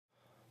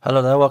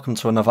Hello there, welcome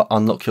to another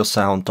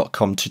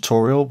unlockyoursound.com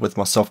tutorial with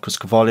myself, Chris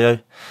Carvalho.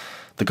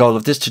 The goal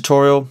of this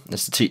tutorial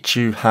is to teach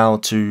you how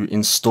to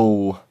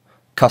install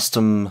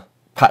custom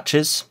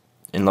patches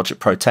in Logic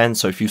Pro 10.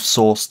 So if you've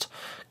sourced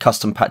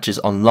custom patches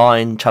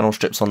online, channel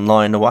strips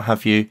online or what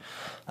have you,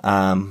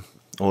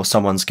 or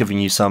someone's giving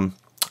you some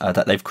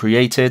that they've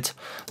created,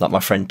 like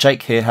my friend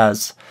Jake here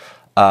has,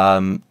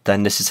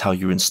 then this is how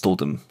you install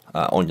them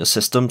on your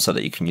system so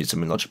that you can use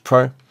them in Logic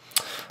Pro.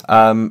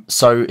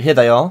 So here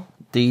they are.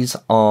 These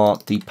are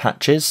the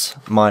patches.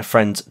 My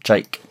friend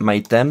Jake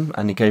made them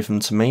and he gave them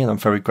to me and I'm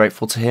very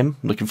grateful to him.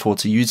 Looking forward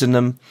to using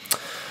them.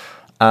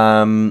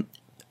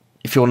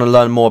 If you want to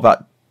learn more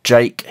about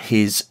Jake,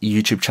 his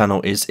YouTube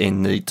channel is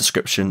in the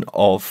description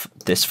of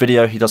this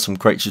video. He does some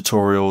great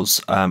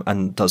tutorials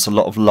and does a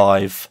lot of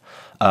live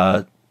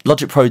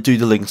Logic Pro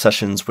doodling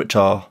sessions, which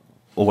are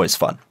always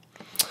fun.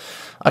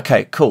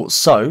 Okay, cool.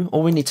 So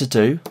all we need to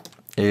do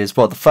is,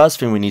 well, the first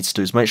thing we need to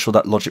do is make sure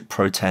that Logic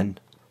Pro 10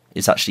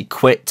 is actually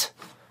quit.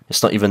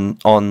 It's not even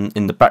on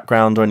in the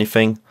background or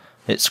anything.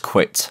 It's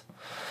quit.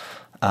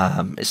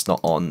 It's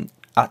not on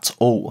at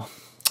all.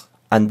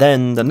 And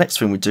then the next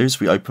thing we do is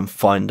we open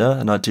Finder,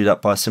 and I do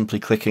that by simply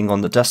clicking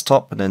on the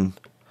desktop and then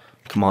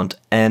Command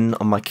N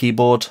on my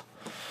keyboard,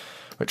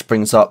 which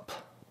brings up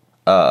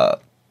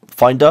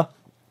Finder,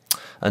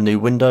 a new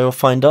window of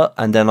Finder,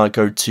 and then I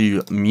go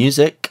to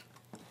Music.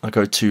 I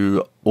go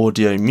to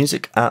Audio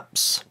Music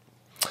Apps,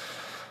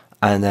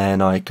 and then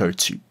I go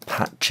to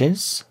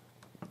Patches,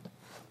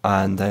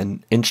 and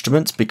then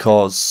Instruments,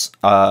 because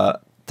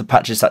the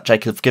patches that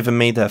Jake have given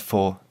me, they're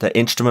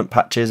instrument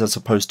patches as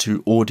opposed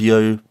to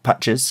audio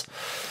patches.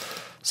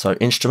 So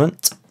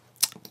Instrument,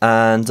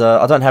 and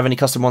I don't have any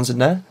custom ones in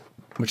there,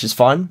 which is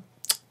fine.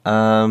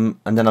 And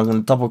then I'm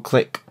going to double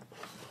click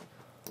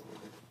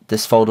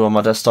this folder on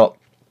my desktop,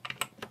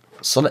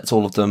 select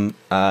all of them,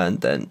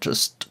 and then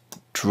just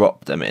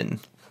drop them in.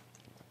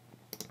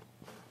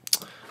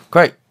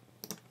 Great,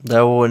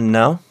 they're all in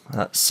now.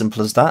 That's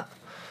simple as that.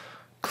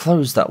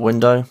 Close that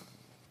window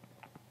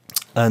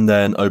and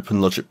then open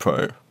Logic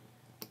Pro.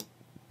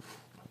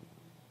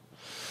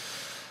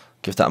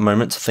 Give that a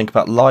moment to think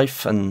about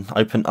life and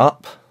open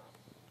up.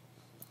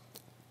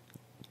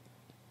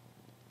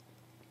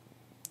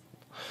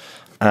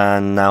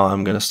 And now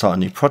I'm going to start a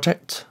new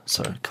project.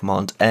 So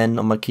Command N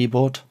on my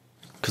keyboard,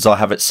 because I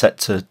have it set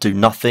to do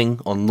nothing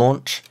on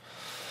launch.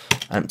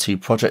 Empty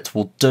project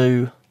will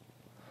do.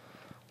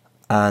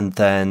 And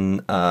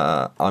then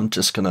I'm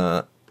just going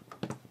to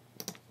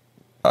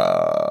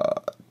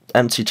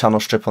empty channel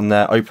strip on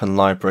there, open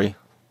library,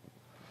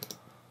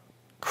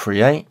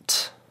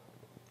 create,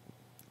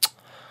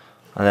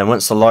 and then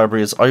once the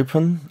library is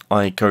open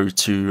I go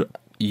to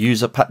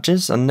user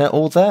patches and they're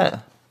all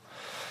there.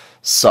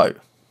 So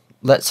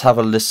let's have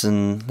a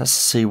listen, let's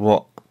see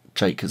what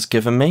Jake has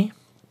given me.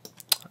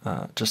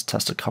 Just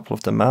test a couple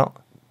of them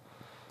out.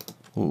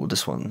 Oh,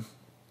 this one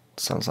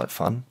sounds like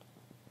fun.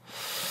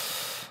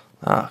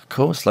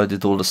 Cool, it's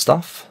loaded all the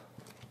stuff.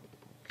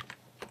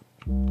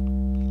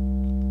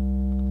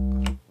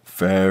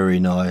 Very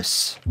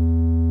nice.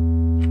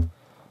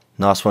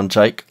 Nice one,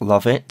 Jake.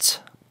 Love it.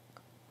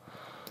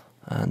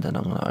 And then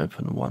I'm going to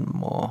open one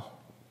more.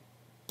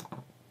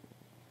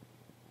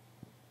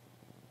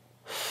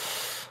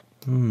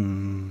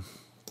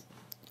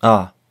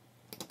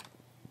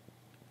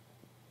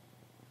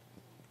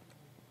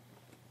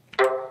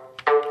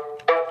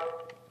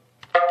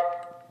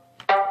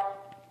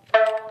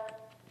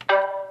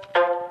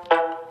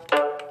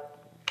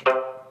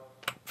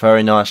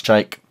 Very nice,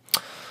 Jake.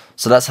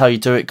 So that's how you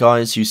do it,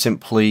 guys. You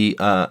simply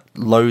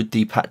load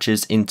the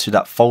patches into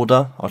that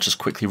folder. I'll just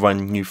quickly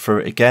run you through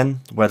it again,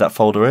 where that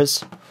folder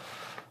is.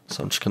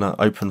 So I'm just going to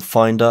open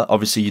Finder.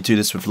 Obviously you do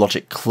this with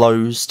Logic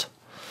closed.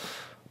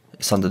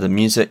 It's under the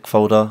Music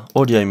folder,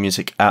 Audio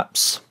Music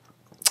Apps,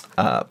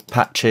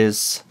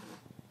 Patches.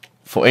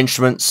 For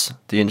Instruments,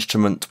 the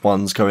instrument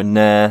ones go in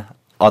there.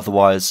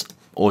 Otherwise,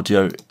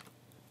 Audio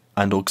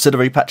and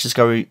Auxiliary patches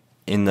go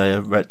in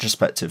their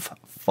respective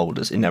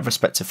folders.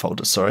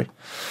 Sorry.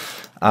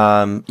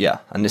 Yeah,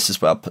 and this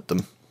is where I put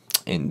them,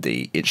 in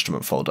the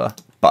instrument folder.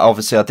 But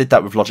obviously I did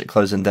that with Logic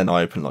closed and then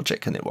I opened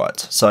Logic and it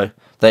worked. So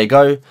there you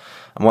go.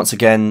 And once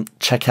again,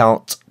 check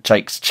out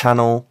Jake's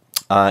channel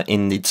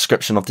in the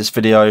description of this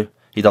video.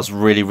 He does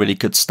really, really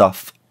good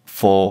stuff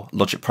for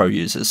Logic Pro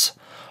users.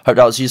 Hope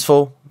that was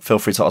useful. Feel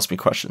free to ask me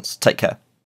questions. Take care.